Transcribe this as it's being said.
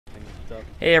stuff.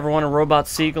 Hey everyone, I'm Robot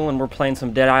Seagull, and we're playing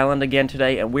some Dead Island again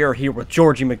today, and we are here with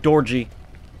Georgie McDorgie,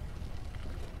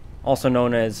 also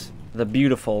known as the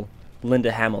beautiful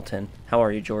Linda Hamilton. How are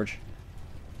you, George?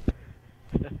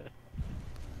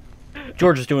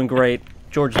 George is doing great.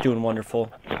 George is doing wonderful.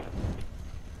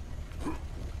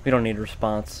 We don't need a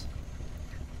response.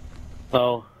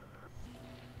 Oh.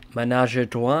 Ménage à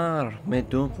trois, mais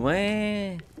tout,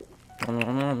 ouais.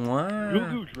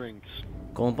 Goo drinks.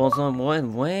 Composant,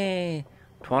 ouais.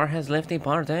 Trois has left the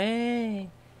party.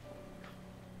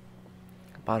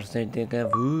 Party de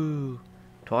vous.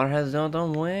 Trois has done the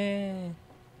way.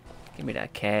 Give me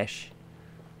that cash.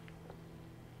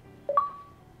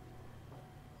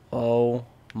 Oh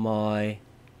my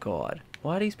God!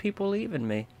 Why are these people leaving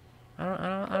me?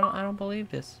 I don't believe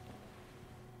this.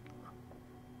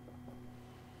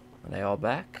 Are they all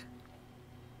back?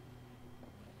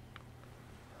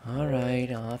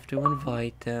 Alright, I'll have to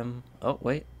invite them. Oh,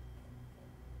 wait.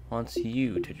 Wants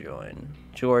you to join.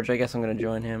 George, I guess I'm gonna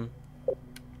join him.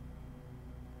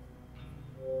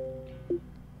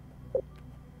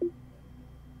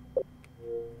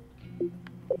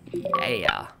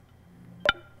 Yeah.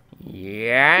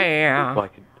 Yeah.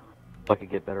 If I could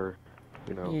get better,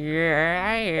 you know.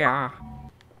 Yeah.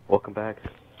 Welcome back.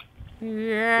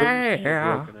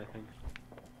 Yeah. Broken, I think.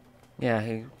 Yeah,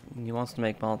 he wants to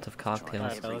make Molotov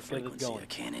cocktails. Alright, let's get this Frequency going. I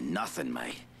can and nothing,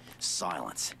 mate.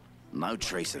 Silence. No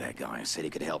trace of that guy who said he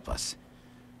could help us.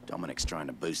 Dominic's trying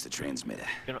to boost the transmitter.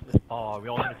 Oh, we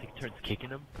all gonna take turns kicking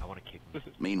him? I wanna kick him.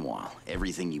 Meanwhile,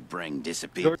 everything you bring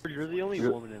disappears. George, you're the only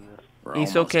woman in this. We're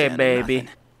It's almost okay, down to baby. nothing.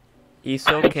 It's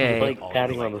okay. Like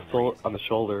patting on the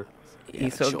shoulder. Yeah,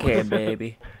 It's sure. okay,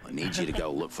 baby. I need you to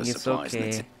go look for It's supplies. And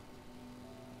okay. that's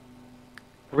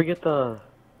Can we get the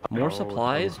More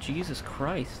supplies? Jesus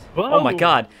Christ. Whoa. Oh my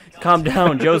God. Calm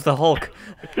down. Joe's the Hulk.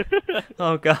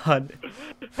 Oh God.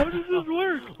 How does this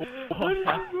work? How does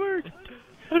this work?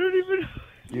 I don't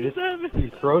even.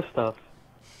 you throw stuff.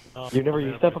 You've never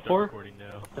used that before?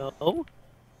 No,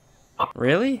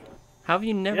 Really? How have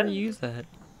you never Yeah. used that?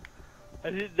 I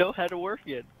didn't know how to work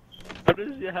it. How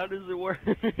does it work?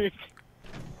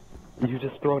 You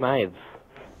just throw knives.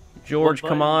 George, What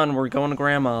come button? on. We're going to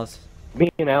Grandma's.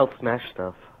 Me and Al smash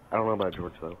stuff. I don't know about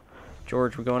George though.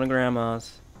 George, we're going to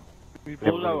Grandma's. We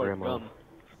pulled Never out our grandma. gun.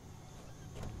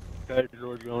 Okay,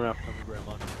 George, going after the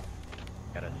grandma.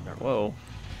 Gotta start. Whoa.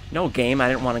 No game. I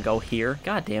didn't want to go here.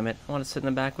 God damn it. I want to sit in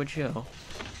the back with Joe.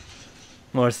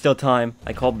 Well, there's still time.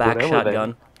 I called back Whatever,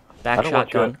 shotgun. Back I don't want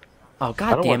you shotgun. Oh, I God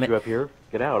don't damn want it. you up here.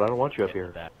 Get out. I don't want you up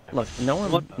here. Look, no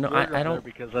one. No, I don't.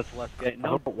 Because that's less. I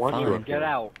don't want you Fine. up here. Get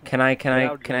out. Can I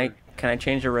George.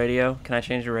 change the radio? Can I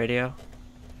change the radio?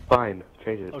 Fine.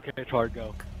 Change it. Okay, Chard,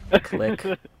 go. Click.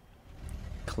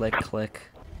 Click, click.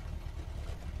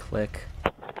 Click.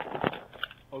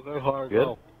 Okay, hard, Good?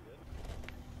 go.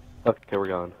 Okay, we're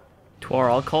gone. Twar,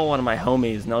 I'll call one of my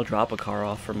homies and they'll drop a car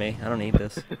off for me. I don't need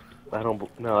this. I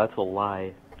don't. No, that's a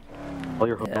lie. All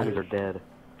your Yeah. homies are dead.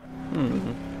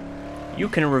 You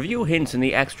can review hints in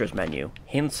the extras menu.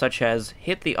 Hints such as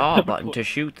hit the R button to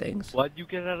shoot things. Why'd you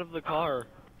get out of the car?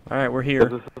 Alright, we're Is here.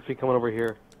 this supposed to be coming over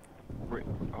here?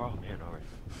 Oh man, alright.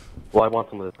 Well, I want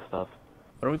some of this stuff.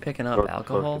 What are we picking up? George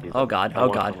Alcohol? could be Oh some. God, I oh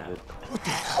want God. some of it.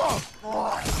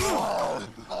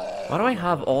 Why do I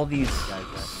have all these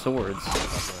swords?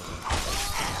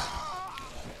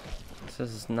 This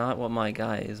is not what my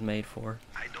guy is made for.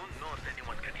 I don't know if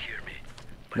anyone can hear me,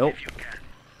 but Nope. if you can,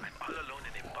 I'm all alone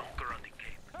in a bunker on the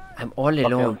Cape. I'm all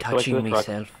alone I'll select touching this rock.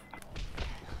 myself.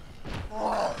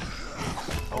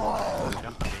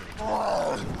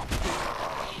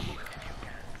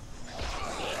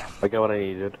 I got what I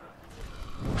needed.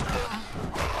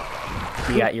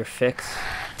 You got your fix,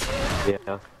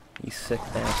 Yeah. you sick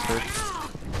bastard.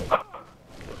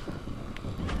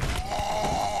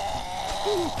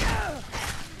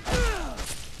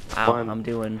 Ow, Fun, I'm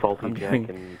doing, Salty I'm Jack doing,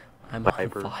 and I'm on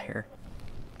Viper. fire.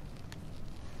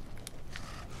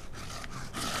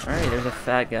 Alright, there's a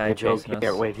fat guy And Joe chasing can't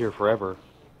us. wait here forever.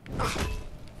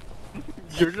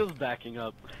 You're just backing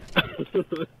up. There's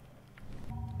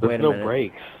Wait a no minute.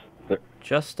 brakes.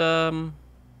 Just,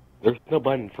 There's no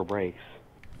button for brakes.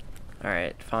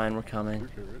 alright, fine, we're coming.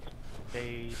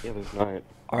 Hey, Yeah, there's not.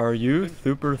 Are you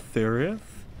super serious?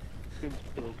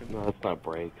 No, that's not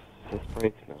brakes. Just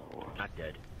brakes? No. not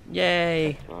dead.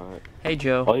 Yay! It's not. Hey,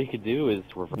 Joe. All you could do is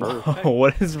reverse.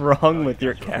 What is wrong with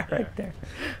your guys are over there.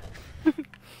 character?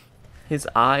 His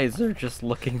eyes are just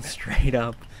looking straight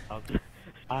up. Come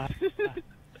on,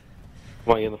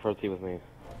 get in the front seat with me.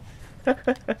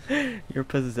 You're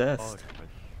possessed.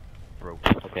 Broke.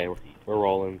 Okay, we're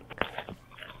rolling.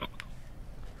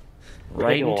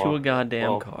 Right taking a into while. a goddamn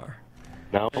Well, car.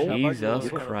 No. Jesus You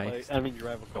gotta Christ. play- I mean,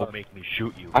 drive a car. Don't make me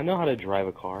shoot you. I know how to drive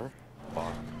a car.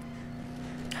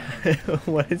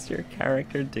 What is your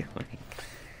character doing? I'm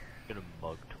gonna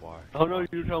mug Twar. Oh no,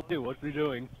 you tell me. What's he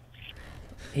doing?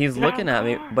 He's looking at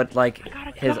me, but like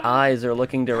his eyes are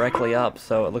looking directly up,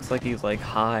 so it looks like he's like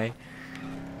high.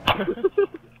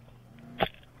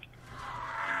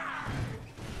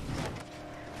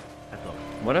 That's all.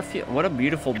 What a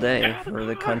beautiful day for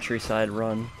the countryside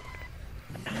run.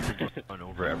 Just run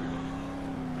over everyone.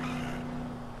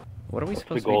 What are we What's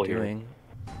the supposed to goal be here? doing?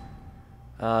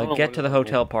 Oh, Get what to is the the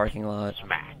hotel goal? parking lot.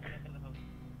 Smack.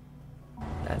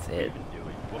 That's What are you it.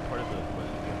 doing? What part of the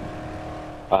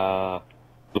quest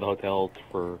To the hotel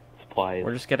for supplies.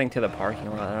 We're just getting to the parking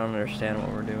lot. I don't understand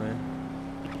what we're doing.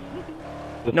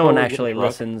 Just No one before we get actually the truck-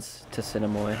 listens to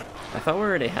Cinemoy. I thought we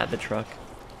already had the truck.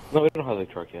 No, we don't have the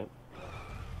truck yet.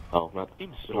 Oh, not the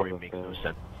team we story don't makes have no the-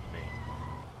 sense to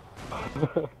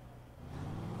me.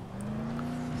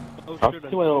 Oh, I'll shit,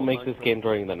 see why I don't make this game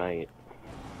during the night.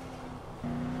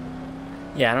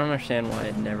 Yeah, I don't understand why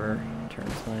it never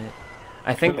turns night.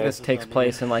 I think Okay. this takes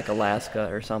place in like Alaska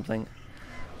or something.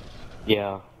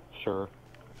 Yeah, sure.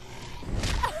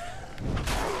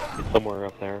 Somewhere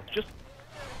up there. Just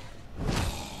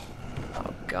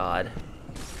Oh God.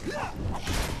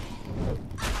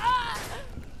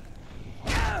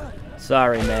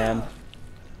 Sorry, ma'am.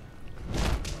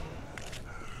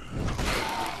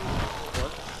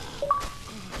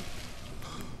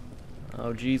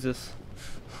 Oh Jesus.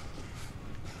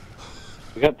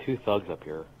 We got 2 thugs up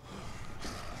here.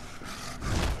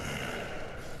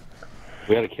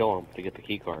 We gotta kill them to get the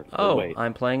key card. Oh, wait.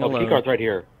 I'm playing Oh, the key alone. card's right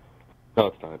here. No,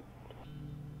 it's not.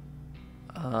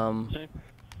 I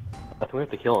think we have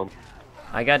to kill him.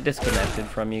 I got disconnected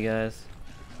from you guys.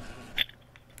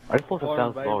 I just lost Or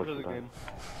invite him $1,000 to the for game.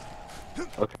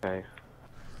 that. Okay.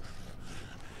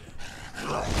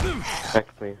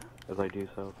 Text me as I do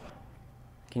so.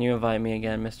 Can you invite me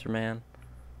again, Mr. Man?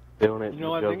 Doing it. You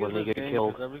know, I Joe's think letting me it's this get game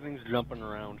killed. because everything's jumping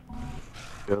around.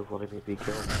 Joe's letting me be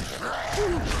killed.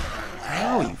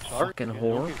 Ow, you fucking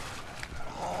whore.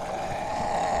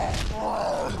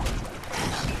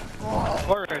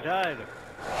 Or I died.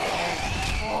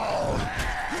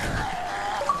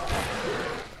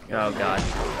 Oh God.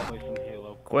 Play some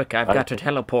Halo. Quick, I've got to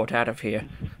teleport out of here.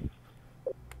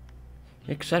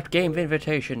 Accept game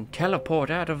invitation. Teleport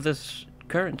out of this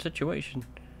current situation.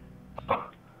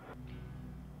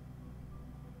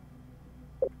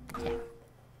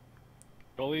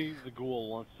 Gully the Ghoul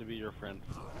wants to be your friend.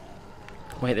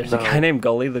 Wait, there's a No. guy named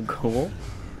Gully the Ghoul?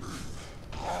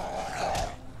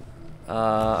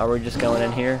 Are we just going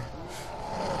in here?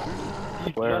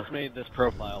 He Where? just made this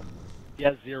profile. He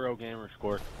has 0 gamer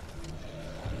score.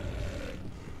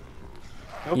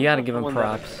 You gotta give him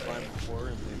props.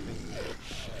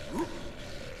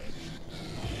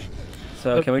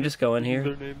 So, can we just go in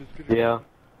here? Yeah.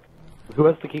 Who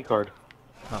has the key card?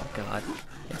 Oh God.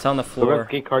 It's on the Who has floor. the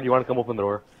key card? You want to come open the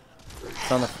door?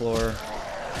 It's on the floor.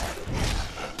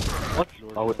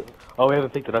 Oh, we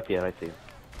haven't picked it up yet. I see.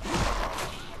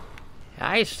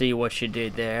 I see what you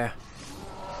did there.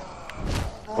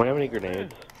 Do we have any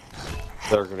grenades?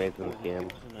 There are grenades in this game.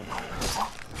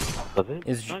 Does it?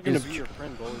 Is I'm not gonna be your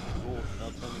friend, Gully the Ghoul.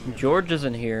 Without sending me- George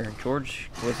isn't here. George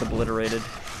was obliterated.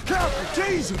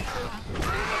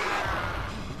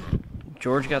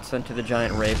 George got sent to the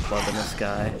giant rave club in the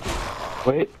sky.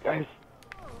 Wait, guys.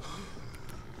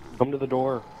 Come to the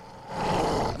door.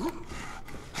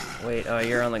 Wait, oh,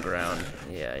 you're on the ground.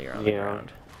 Yeah, you're on the Yeah.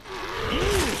 ground.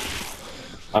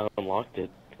 I unlocked it.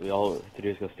 All we have to do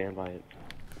is go stand by it.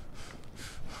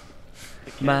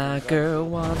 My girl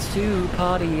wants to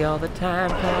party all the time,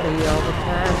 party all the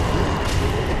time.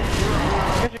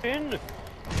 Get in!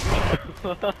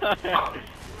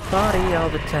 Party all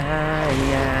the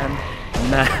time.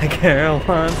 My girl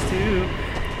wants to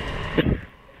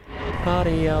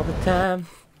party all the time.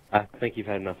 I think you've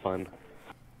had enough fun.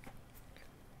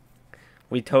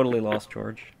 We totally lost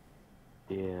George.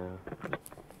 Yeah.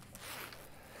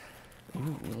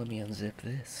 Ooh, let me unzip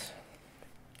this.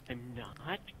 I'm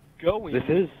not going This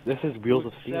is Wheels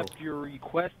of to Steel. accept your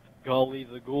request, Gully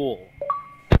the Ghoul.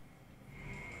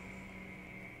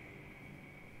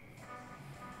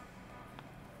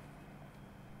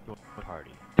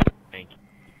 party. Thank you.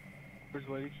 Where's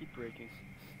why do you keep breaking?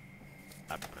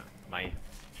 I don't know. My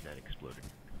internet exploded.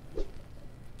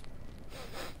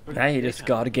 Now you just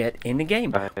gotta get in the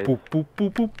game. Alright. Boo, boo, boo,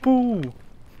 boo, boo.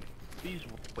 These.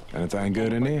 Anything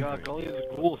good in Oh my there? God, Gully the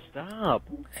Ghoul, stop!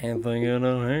 Anything in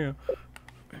here?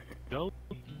 No.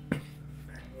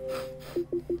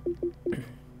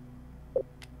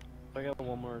 I got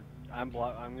one more. I'm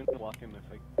gonna block him if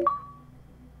I.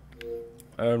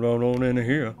 I don't know in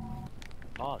here.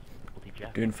 Boss, we'll teach you.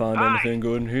 Didn't find Hi. anything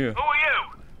good in here. Who are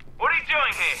you? What are you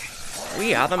doing here?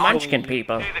 We are the Munchkin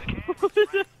people. See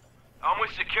the I'm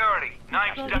with security.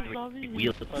 Name's Dusty.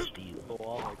 Wheels of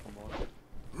steel.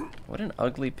 What an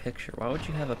ugly picture. Why would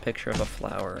you have a picture of a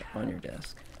flower on your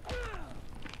desk?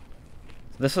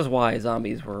 This is why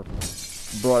zombies were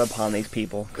brought upon these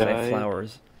people. Because they have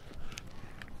flowers.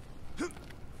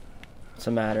 What's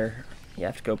the matter? You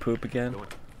have to go poop again?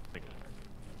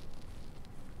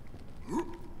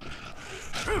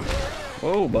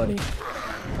 Whoa, buddy.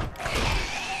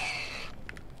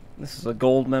 This is a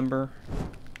gold member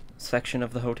section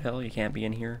of the hotel. You can't be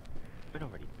in here.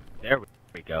 There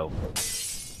we go.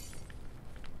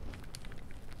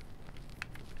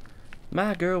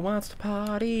 My girl wants to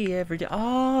party every day.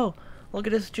 Oh, look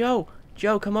at this, Joe.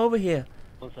 Joe, come over here.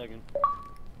 1 second.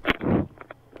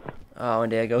 Oh,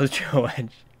 and there goes Joe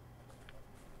Edge.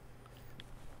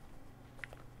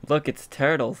 Look, it's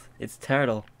turtles. It's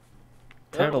turtle.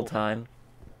 Turtle time.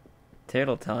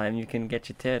 Turtle time. You can get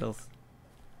your turtles.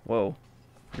 Whoa.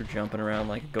 You're jumping around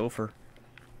like a gopher.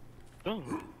 Oh.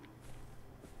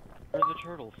 Where's the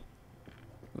turtles?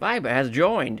 Viber has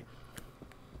joined.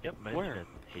 Yep, Where?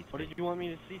 What did you want me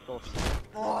to see, Salty?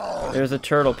 There's a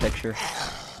turtle picture.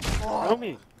 Show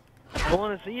me. I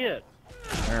want to see it.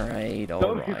 Alright, Show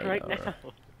me alright. right Alright.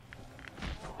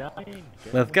 now.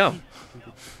 Let's go.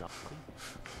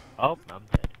 Oh, I'm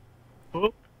dead.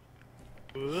 Oh.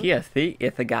 Yes, see,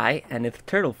 it's a guy and it's a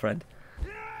turtle friend.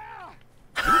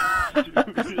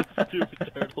 Stupid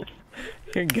turtles.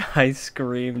 Your guy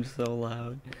screamed so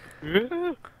loud.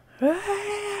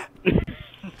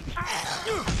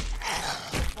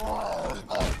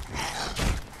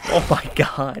 Oh my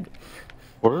god.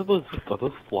 What are those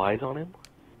flies on him?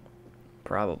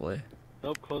 Probably.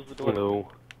 Nope, close the door.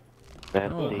 No.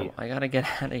 That's Oh, neat. I gotta get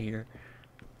out of here.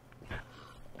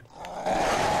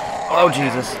 Oh,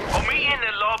 Jesus. I'll meet you in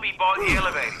the lobby by the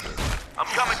elevator. I'm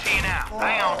coming to you now.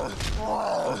 Hang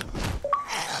on.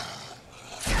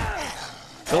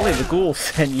 Billy the Ghoul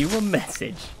sent you a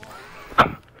message.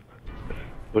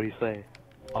 What do you say?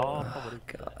 Oh, Oh,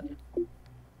 God.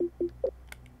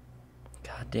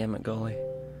 God damn it, Gully.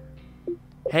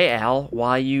 Hey, Al,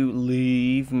 why you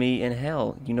leave me in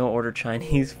hell? You know, order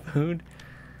Chinese food?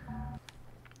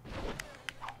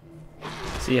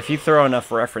 See, if you throw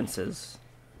enough references,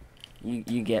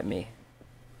 you get me.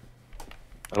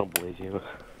 I don't believe you.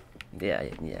 Yeah,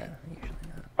 usually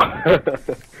not.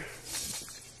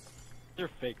 They're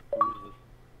fake bruises.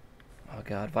 Oh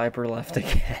god, Viper left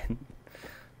again.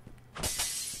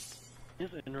 His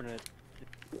internet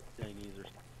is Chinese or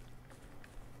something.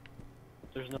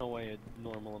 There's no way a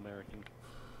normal American.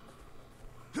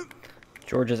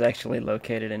 George is actually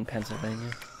located in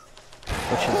Pennsylvania.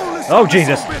 Which is... Oh,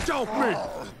 Jesus!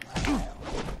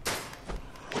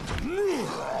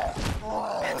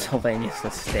 Pennsylvania's the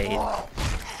state.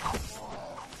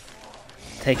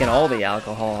 Taking all the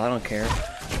alcohol, I don't care.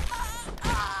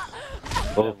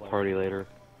 We'll party later.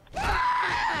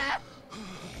 I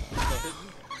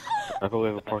thought we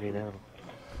have a party now.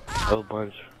 Oh, a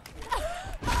bunch.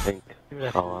 I think. Oh,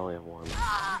 I only have one.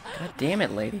 God damn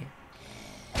it, lady.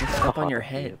 Just up on your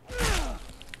head.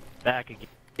 back again.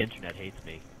 The internet hates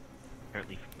me.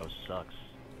 Apparently, Fios sucks.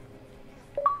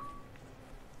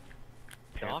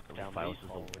 Apparently, Fios is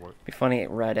the worst. Be funny,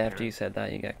 right after you said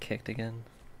that, you got kicked again.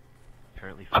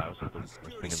 Apparently, Fios is the worst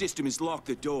thing in the System has locked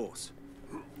the doors.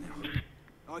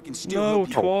 I can still No, help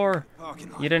you Twar! in the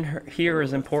parking lot. You didn't hear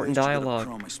his important First, you gotta dialogue.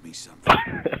 Promise me something.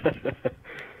 Ken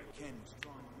was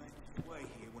trying to make his way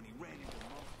here when he ran into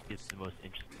the It's the most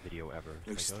interesting video ever.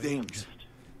 Those Like, things. just-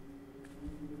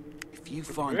 If you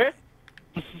find it,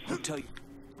 I'll tell you.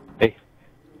 Hey,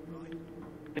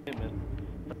 Hey man,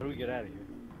 how do we get out of here?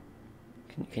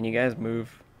 Can you guys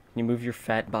move? Can you move your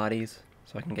fat bodies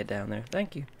so I can get down there?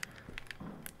 Thank you.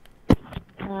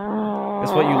 This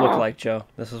is what you look like, Joe.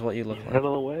 This is what you look get like. out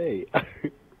of the way.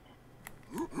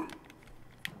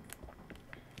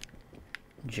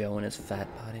 Joe and his fat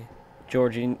body.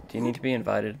 George, do you need to be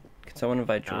invited? Can someone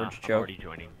invite Nah, George? I'm Joe? already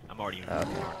joining. I'm already Oh.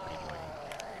 joining.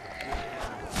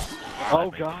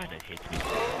 Oh My god, internet hates me.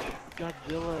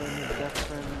 Godzilla and his best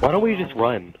friend. Why don't we just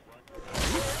run?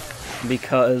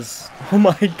 Because... Oh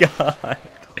my god!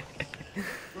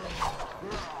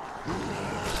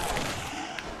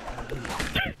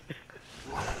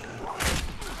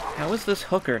 How is this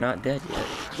hooker not dead yet?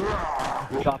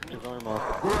 Chopped his arm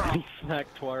off. He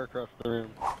smacked Twire across the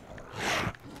room.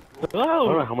 I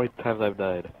don't know how many times I've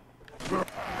died.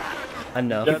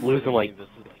 Enough. I'm losing like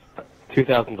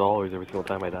 $2,000 every single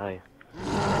time I die.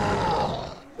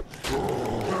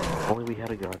 Only we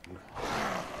had a gun.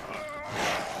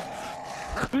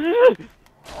 Oh,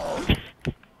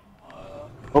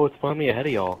 it's finally ahead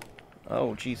of y'all.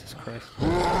 Oh, Jesus Christ.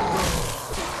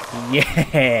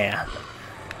 Yeah!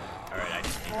 Alright, I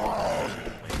just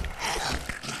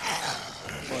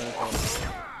need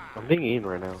I'm being eaten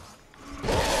right now.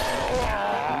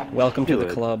 Welcome to the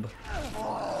Good. club.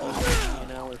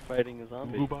 Now we're fighting a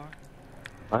zombie. bar.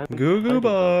 I'm Goo Goo kind of-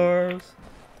 bars!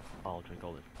 I'll drink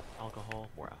all this alcohol.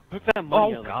 Wow. Took that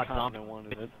money Oh, out of God, the con, zombie. I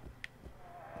wanted it.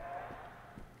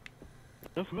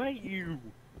 That's right, you.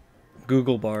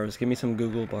 Google bars. Give me some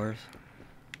Google bars.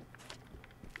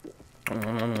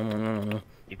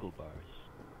 Eagle bars.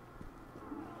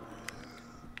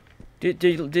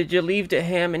 Did you leave the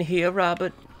ham in here,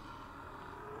 Robert?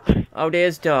 Oh,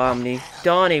 there's Donnie.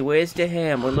 Donnie, where's the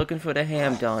ham? We're looking for the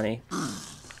ham, Donnie.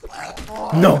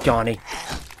 No, Donnie.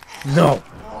 No.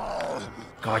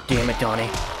 God damn it, Donnie.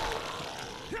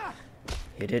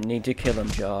 You didn't need to kill him,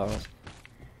 Charles.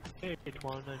 Hey,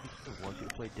 Twan, I just want you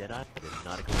to play Dead Island. It's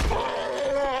not a good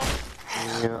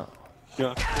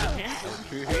Yeah.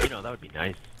 You know, that would be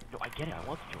nice. No, I get it. I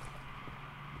want to join.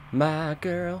 My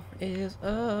girl is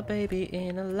a baby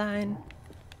in a line.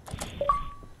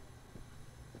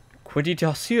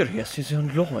 Quidita Sirius is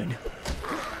online.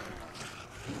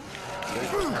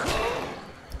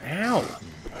 Ow!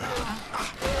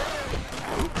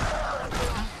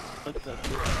 What's that?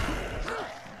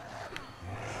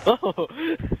 Oh!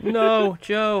 No,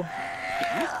 Joe.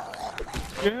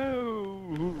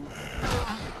 No!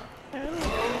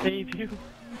 Save you.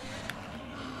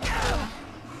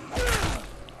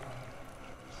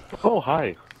 Oh,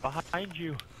 hi. Behind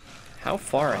you. How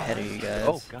far ahead are you guys?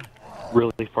 Oh, God.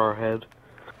 Really far ahead.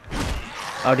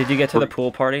 Oh, did you get to the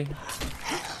pool party?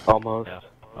 Almost. Yeah.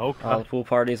 Oh, Oh, God. the pool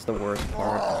party is the worst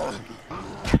part.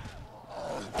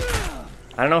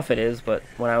 I don't know if it is, but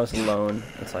when I was alone,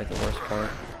 it's like the worst part.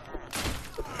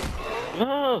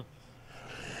 Ah!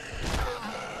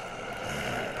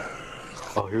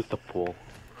 Oh, here's the pool.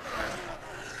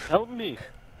 Help me!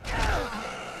 I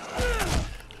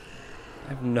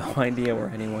have no idea where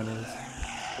anyone is.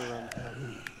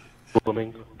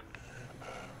 Blooming.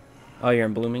 Oh, you're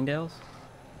in Bloomingdale's?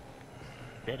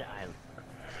 Dead Island.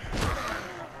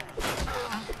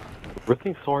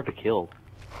 Everything's so hard to kill.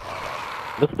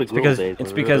 This is the It's good because days.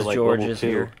 it's when we were, because like, George level is 2.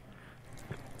 here.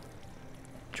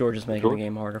 George is making George? the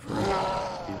game harder for me.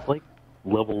 He's like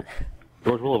level.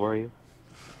 George, what level are you?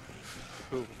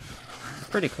 It's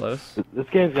pretty close. This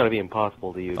game's gotta be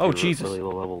impossible to use. Oh, You're Jesus. Really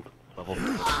low leveled. Level.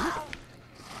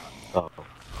 Oh.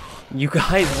 You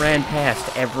guys ran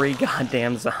past every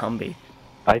goddamn zombie.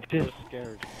 I just,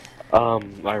 Scared.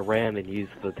 I ran and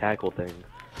used the tackle thing.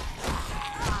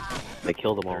 I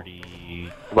killed them all. 30.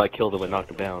 Well, I killed them and knocked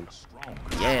them down.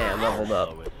 Yeah, leveled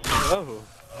up. Oh!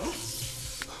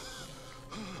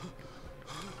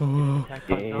 Attack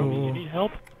by zombie. You need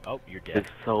help? Oh, you're dead. It's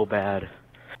so bad.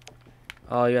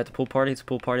 Oh, you at the pool party? It's a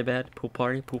pool party bad? Pool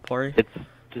party? Pool party? It's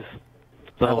just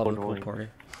so I love the pool annoying. party.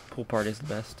 Pool party's the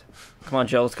best. Come on,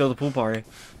 Joe, let's go to the pool party.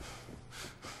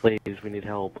 Please, we need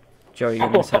help. Joe, you're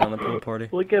gonna miss out on the pool party.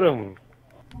 Look at him.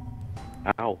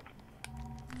 Ow.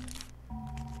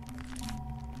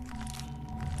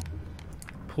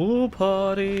 Pool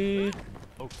party.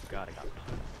 Oh, God, I got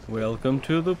Welcome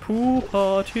to the pool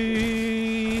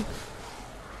party.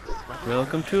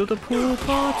 Welcome to the pool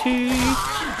party.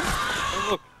 Oh,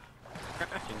 look!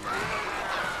 Kraken.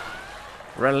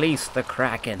 Release the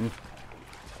Kraken.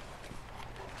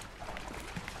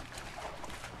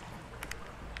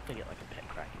 to get like a pet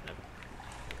kraken.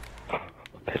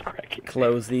 Pet kraken.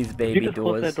 Close these You baby just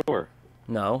close doors. that door.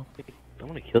 No, I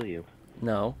want to kill you.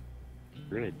 no.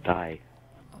 You're gonna die.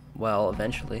 Well,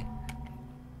 eventually.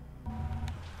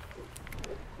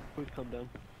 Please calm down.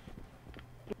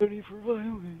 Ready for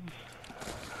violence.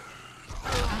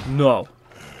 No.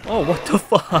 Oh, what the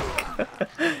fuck?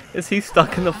 Is he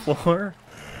stuck in the floor?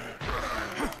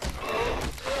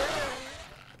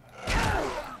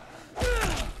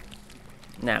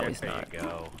 Now he's There not. you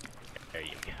go. There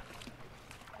you go.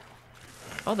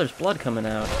 Oh, there's blood coming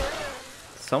out.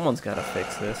 Someone's gotta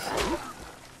fix this.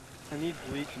 I need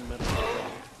bleach and metal.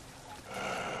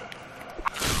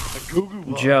 A goo-goo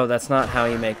ball. Joe, that's not how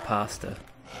you make pasta.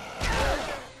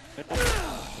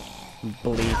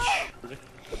 Bleach.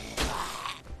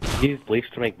 Use bleach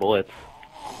to make bullets.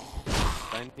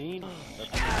 I need.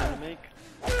 That's what I'm trying to make.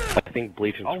 I think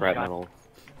bleach and Oh, scrap God. metal.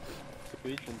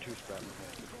 Bleach and two scrap.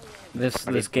 This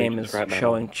I this need game bleach and is scrap metal.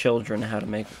 showing children how to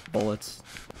make bullets.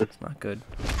 It's not good.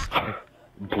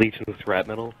 Bleach and scrap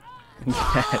metal.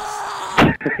 Yes.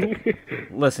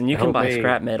 Listen, you can Help buy me.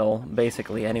 scrap metal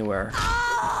basically anywhere.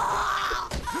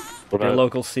 What Your about-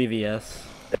 local CVS.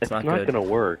 It's not not good. gonna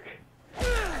work.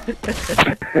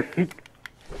 I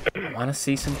want to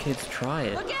see some kids try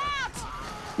it.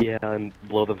 Yeah, and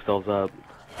blow themselves up.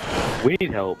 We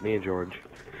need help, me and George.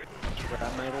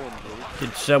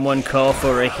 Did someone call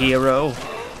for a hero?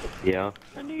 Yeah.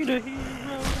 I need a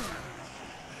hero.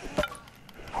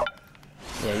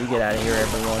 Yeah, you get out of here,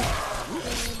 everyone.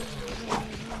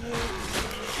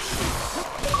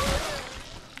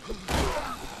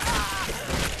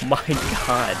 My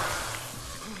God.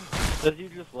 Says you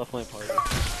just left my party.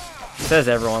 It says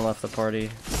everyone left the party.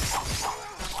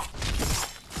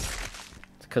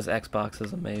 It's because Xbox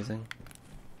is amazing.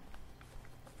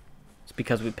 It's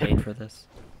because we paid for this.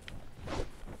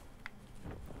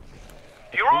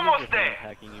 You're almost there.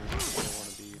 Hacking you. I don't want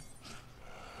to be.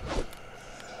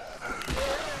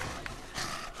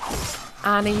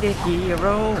 I need a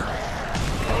hero.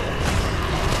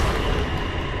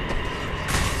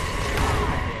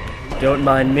 Don't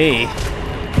mind me.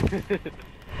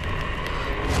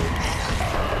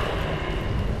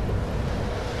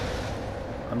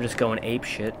 I'm just going ape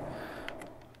shit.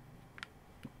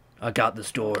 I got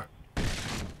this door.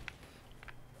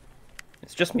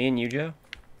 It's just me and you, Joe.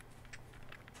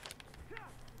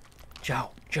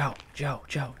 Joe.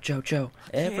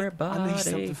 Everybody. I need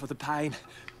something for the pain.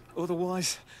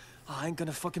 Otherwise, I ain't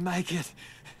gonna fucking make it.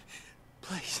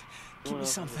 Please, give me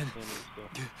something.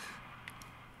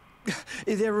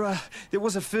 There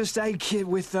was a first aid kit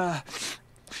with,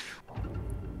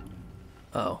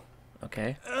 Oh,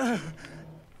 okay.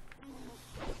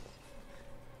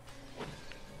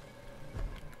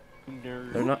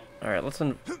 They're not. Alright,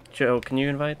 listen. Joe, can you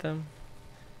invite them?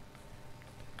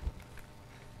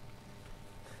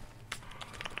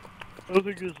 I don't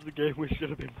think this is the game we should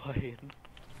have been playing.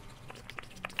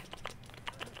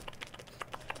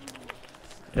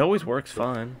 It always works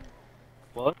fine.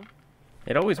 What?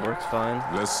 It always works fine.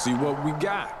 Let's see what we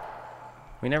got.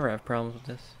 We never have problems with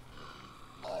this.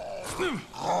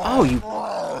 Oh, you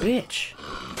bitch.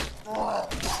 Oh,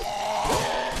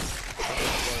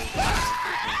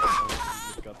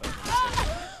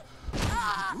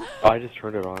 I just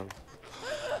turned it on.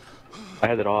 I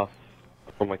had it off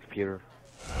from my computer.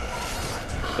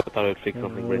 I thought it would fix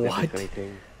something, but it didn't fix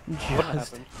anything.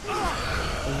 Just...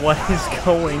 What is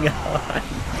going on?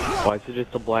 Why is it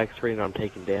just a black screen and I'm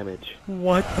taking damage?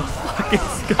 What the fuck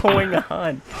is going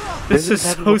on? This is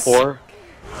so before?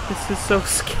 This is so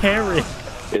scary.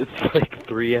 It's like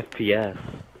 3 FPS.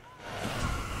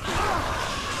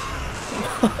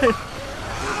 What?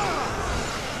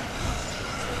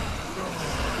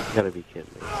 You gotta be kidding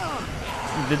me.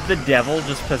 Did the devil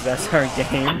just possess our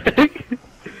game?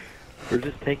 We're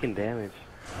just taking damage.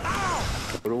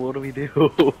 What do we do?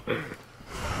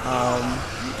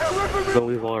 We're gonna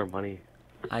lose all our money.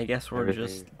 I guess we're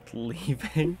just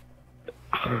leaving.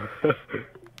 I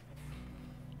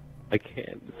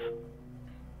can't.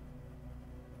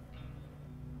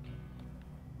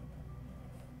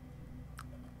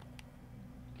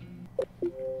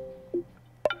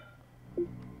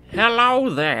 Hello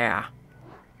there.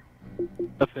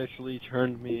 Officially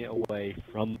turned me away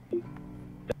from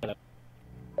that.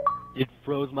 It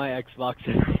froze my Xbox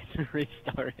and I had to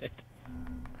restart it.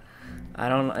 I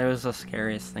don't. It was the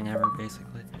scariest thing ever,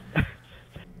 basically.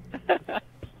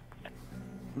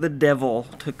 The devil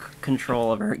took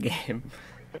control of our game.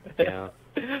 Yeah.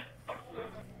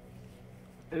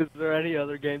 Is there any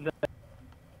other game that...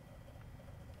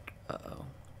 Uh-oh.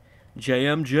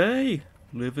 JMJ,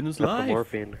 living his That's the life.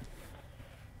 morphine.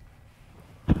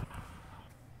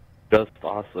 Just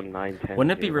awesome 910.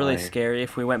 Wouldn't it be really scary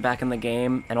if we went back in the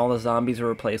game and all the zombies were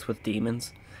replaced with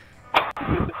demons?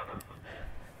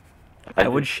 I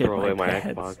would shit throw my away my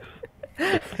pants.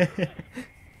 Xbox.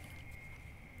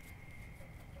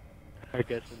 I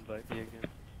guess invite me again.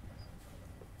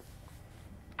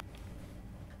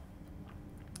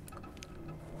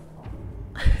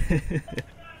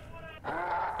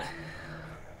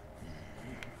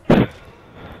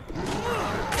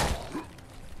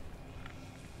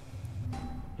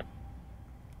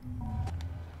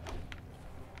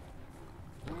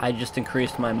 I just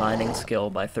increased my mining skill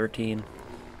by 13.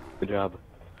 Good job.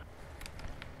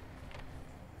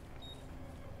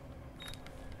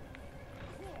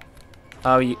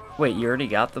 Oh, wait, you already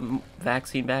got the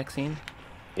vaccine?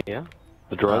 Yeah?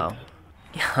 The drugs? Oh.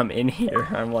 Yeah, I'm in here.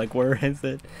 I'm like, where is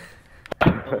it?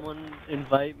 Someone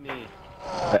invite me.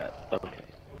 Okay.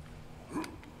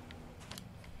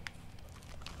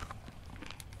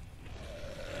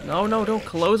 No, don't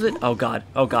close it. Oh god,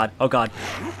 oh god, oh god.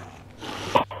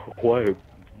 Whoa.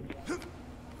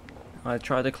 I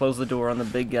tried to close the door on the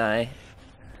big guy.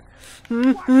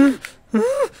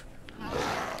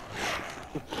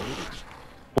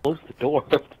 close the door.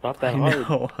 It's not that I hard.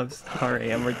 know, I'm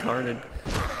sorry, I'm retarded.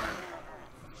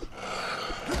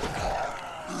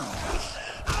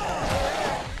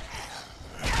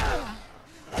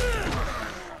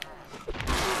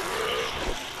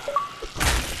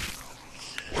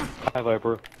 Hi,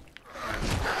 Viper.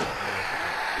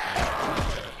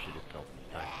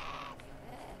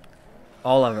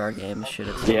 All of our games should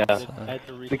have Yeah. I had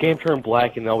to The game turned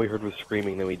black and all we heard was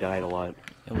screaming, then we died a lot.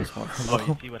 It was Oh, you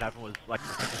horrible. see what happened was, like,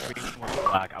 when the screen went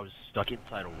black, I was stuck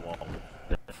inside a wall.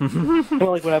 Kind of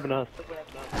like what happened to us.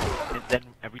 And then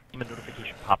every time a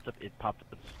notification popped up, it popped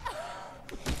up.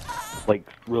 Like,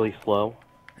 really slow.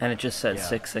 And it just said Yeah.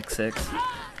 666.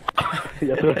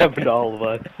 That's what happened to all of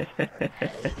us.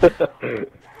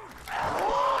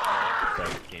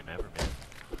 Best game ever,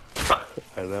 man.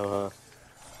 I know, huh?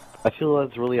 I feel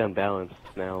that's really unbalanced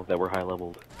now that we're high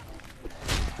leveled.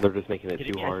 They're just making it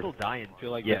Kidding too me? I hard. still die in.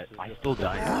 feel like Yeah, this is I the- still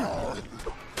die.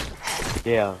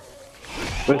 Yeah.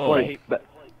 But it's Oh, I like, hate- back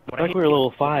What I when hate we were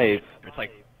level 5, It's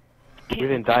like we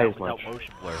didn't die as without much.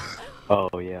 motion blur.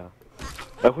 Oh, yeah.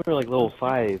 Back when we were like level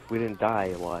 5, we didn't die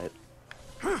a lot.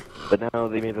 But now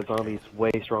they made the zombies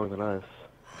way stronger than us.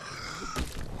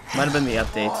 Might have been the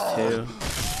updates too.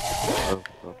 Oh,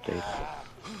 updates.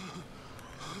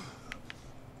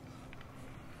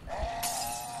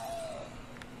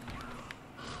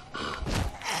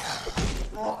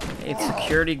 Hey, it's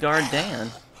security guard Dan.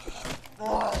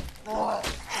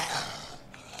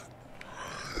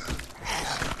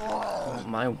 Oh,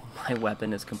 my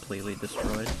weapon is completely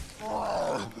destroyed.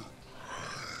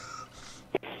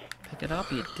 Pick it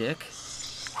up, you dick.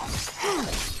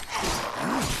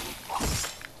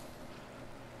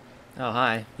 Oh,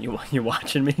 hi. You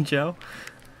watching me, Joe?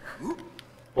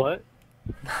 What?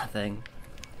 Nothing.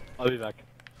 I'll be back.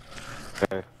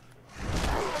 Okay.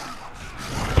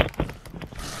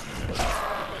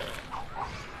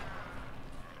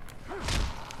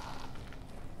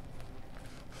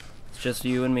 It's just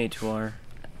you and me, Tuar.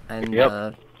 And,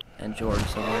 Yep. and George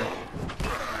somewhere.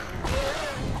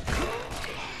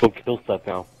 Go kill stuff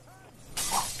now.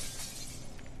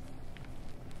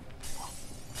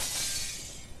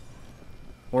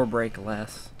 Or break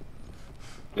less.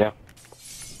 Yeah.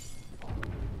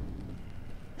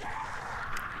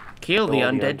 Kill the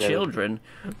Kill the undead undead. children.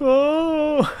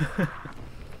 Oh!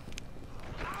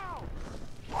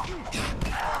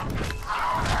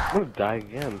 I'm gonna die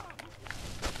again.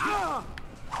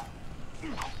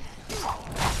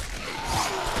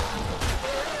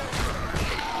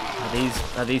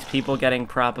 Are these people getting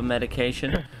proper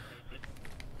medication?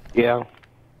 Yeah.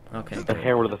 Okay. A Good.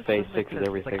 hammer to the face fixes Like,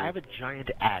 everything. I have a giant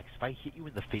axe. If I hit you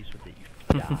in the face with it,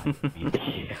 you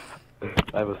die.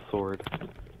 I have a sword.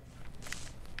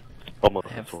 Almost I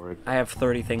a have sword. I have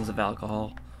 30 things of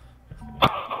alcohol.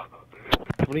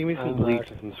 What do you mean some bleach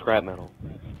and some scrap metal?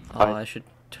 Oh, I should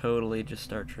totally just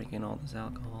start drinking all this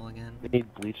alcohol again. We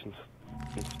need bleach and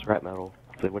scrap metal.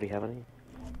 So what do you have any?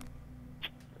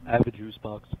 I have a juice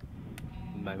box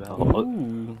in my mouth.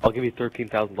 Ooh. I'll give you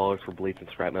 $13,000 for bleach and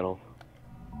scrap metal.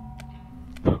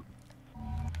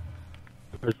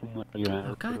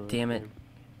 Oh, God damn it.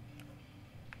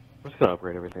 I'm just gonna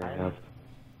upgrade everything I have.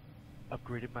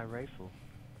 Upgraded my rifle.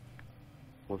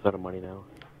 What's out of money now?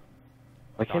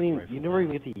 I Stock can't even. rifle You never now.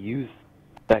 even get to use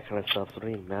that kind of stuff, so it doesn't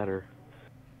even matter.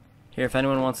 Here, if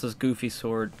anyone wants this goofy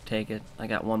sword, take it. I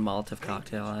got one Molotov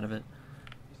cocktail out of it.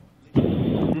 I Take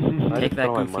just that spent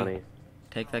all my goofy. money.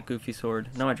 Take that goofy sword.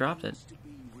 No, I dropped it.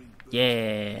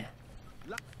 Yeah.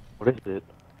 What is it?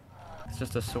 It's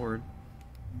just a sword.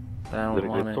 But I Is don't it a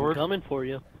want good it. sword? Coming for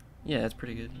you. Yeah, it's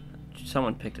pretty good.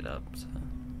 Someone picked it up, so.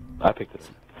 I picked it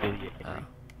up.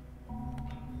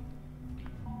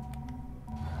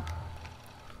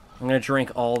 I'm gonna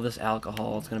drink all this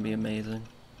alcohol. It's gonna be amazing.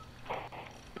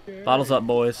 Bottles up,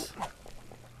 boys.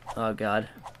 Oh, God.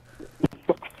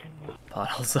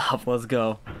 Bottles up. Let's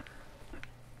go.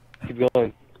 Keep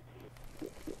going.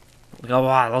 Come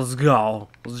on, let's go.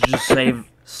 Let's just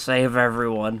save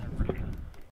everyone.